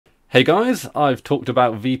Hey guys, I've talked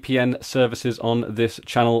about VPN services on this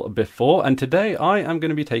channel before, and today I am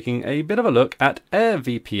going to be taking a bit of a look at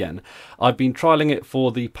AirVPN. I've been trialing it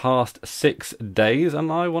for the past 6 days, and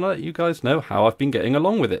I want to let you guys know how I've been getting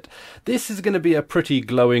along with it. This is going to be a pretty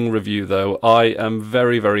glowing review though. I am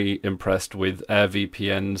very impressed with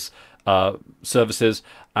AirVPN's services,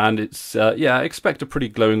 and it's, expect a pretty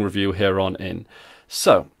glowing review here on in.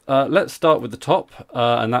 So, let's start with the top,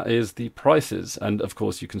 and that is the prices. And of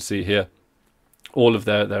course, you can see here all of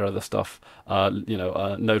their other stuff.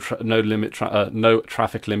 No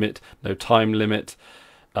traffic limit, no time limit,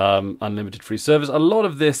 unlimited free service. A lot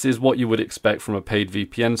of this is what you would expect from a paid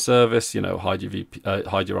VPN service. You know, hide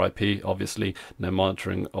your IP, obviously, no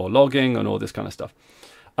monitoring or logging, and all this kind of stuff.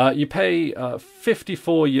 You pay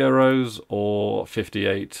 54 euros or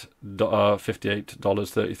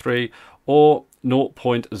 $58.33 or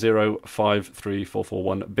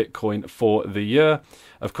 0.053441 Bitcoin for the year.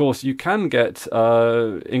 Of course, you can get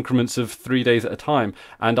increments of 3 days at a time,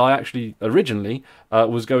 and I actually originally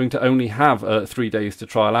was going to only have 3 days to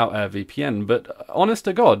trial out AirVPN, but honest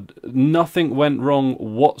to God, nothing went wrong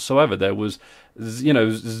whatsoever. There was,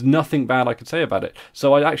 there's nothing bad I could say about it.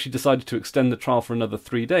 So I actually decided to extend the trial for another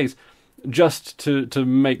 3 days, just to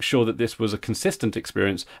make sure that this was a consistent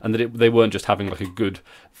experience and that they weren't just having like a good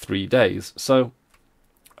 3 days. So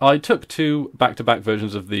I took 2 back-to-back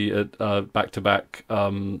versions of the back-to-back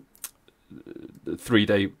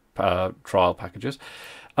 3-day trial packages.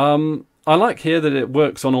 I like here that it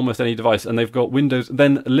works on almost any device, and they've got Windows,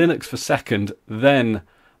 then Linux for second, then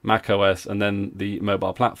Mac OS, and then the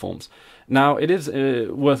mobile platforms. Now, it is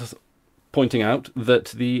worth pointing out that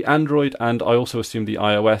the Android, and I also assume the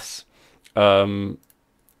iOS,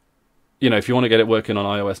 if you want to get it working on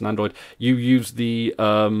iOS and Android, you use the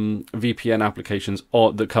VPN applications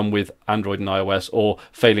that come with Android and iOS, or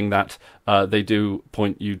failing that, they do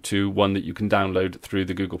point you to one that you can download through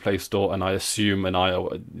the Google Play Store, and I assume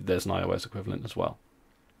there's an iOS equivalent as well.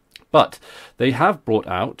 But they have brought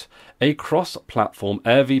out a cross-platform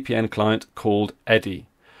AirVPN client called Eddy,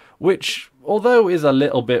 which, although is a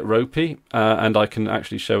little bit ropey, and I can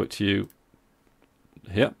actually show it to you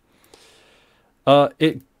here,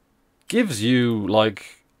 it gives you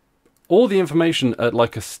like all the information at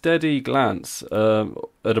like a steady glance, at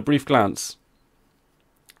a brief glance,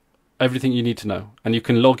 everything you need to know. And you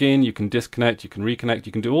can log in, you can disconnect, you can reconnect,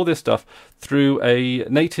 you can do all this stuff through a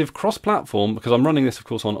native cross-platform, because I'm running this, of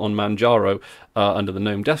course, on Manjaro under the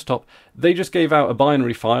GNOME desktop. They just gave out a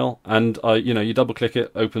binary file, and you double-click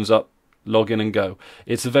it, opens up, log in and go.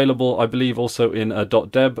 It's available, I believe, also in a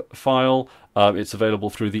 .deb file. It's available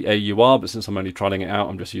through the AUR, but since I'm only trying it out,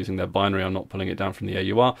 I'm just using their binary. I'm not pulling it down from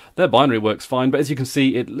the AUR. Their binary works fine, but as you can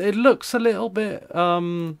see, it looks a little bit,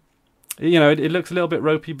 it looks a little bit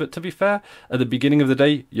ropey. But to be fair, at the beginning of the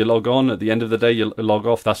day, you log on. At the end of the day, you log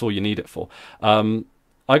off. That's all you need it for. I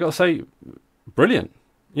got to say, brilliant.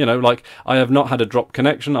 I have not had a drop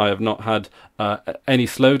connection. I have not had any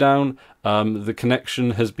slowdown. The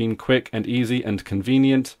connection has been quick and easy and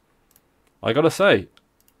convenient. I gotta say,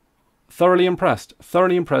 thoroughly impressed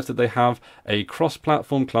that they have a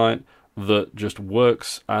cross-platform client that just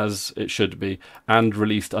works as it should be, and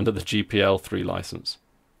released under the GPL 3 license.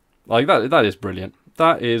 Like that is brilliant.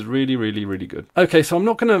 That is really good. Okay, so I'm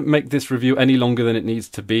not going to make this review any longer than it needs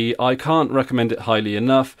to be. I can't recommend it highly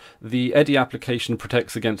enough. The Eddy application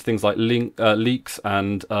protects against things like leaks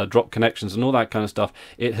and drop connections and all that kind of stuff.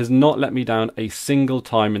 It has not let me down a single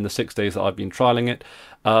time in the 6 days that I've been trialing it.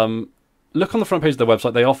 Look on the front page of their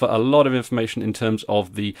website. They offer a lot of information in terms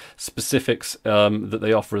of the specifics that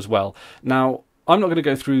they offer as well. Now, I'm not going to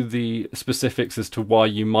go through the specifics as to why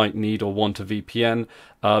you might need or want a VPN,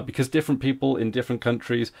 because different people in different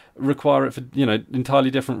countries require it for entirely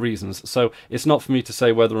different reasons. So it's not for me to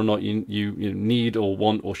say whether or not you need or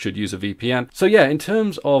want or should use a VPN. So yeah, in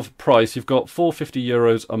terms of price, you've got 450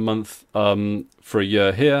 euros a month for a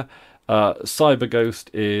year here. CyberGhost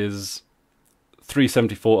is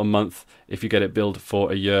 374 a month if you get it billed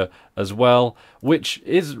for a year as well, which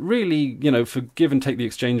is really, for give and take the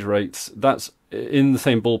exchange rates, that's in the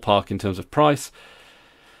same ballpark in terms of price.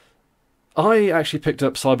 I actually picked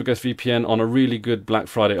up CyberGhost VPN on a really good Black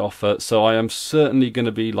Friday offer, so I am certainly going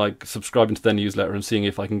to be subscribing to their newsletter and seeing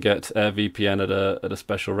if I can get AirVPN at a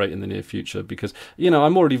special rate in the near future, because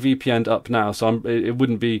I'm already VPN'd up now, so it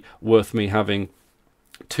wouldn't be worth me having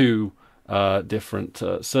 2 different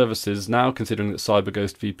services now, considering that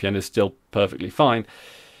CyberGhost VPN is still perfectly fine.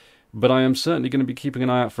 But I am certainly going to be keeping an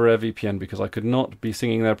eye out for AirVPN, because I could not be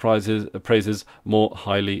singing their praises more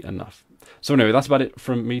highly enough. So anyway, that's about it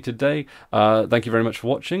from me today. Thank you very much for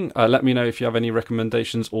watching. Let me know if you have any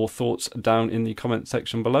recommendations or thoughts down in the comment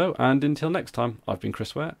section below. And until next time, I've been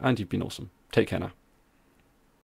Chris Ware, and you've been awesome. Take care now.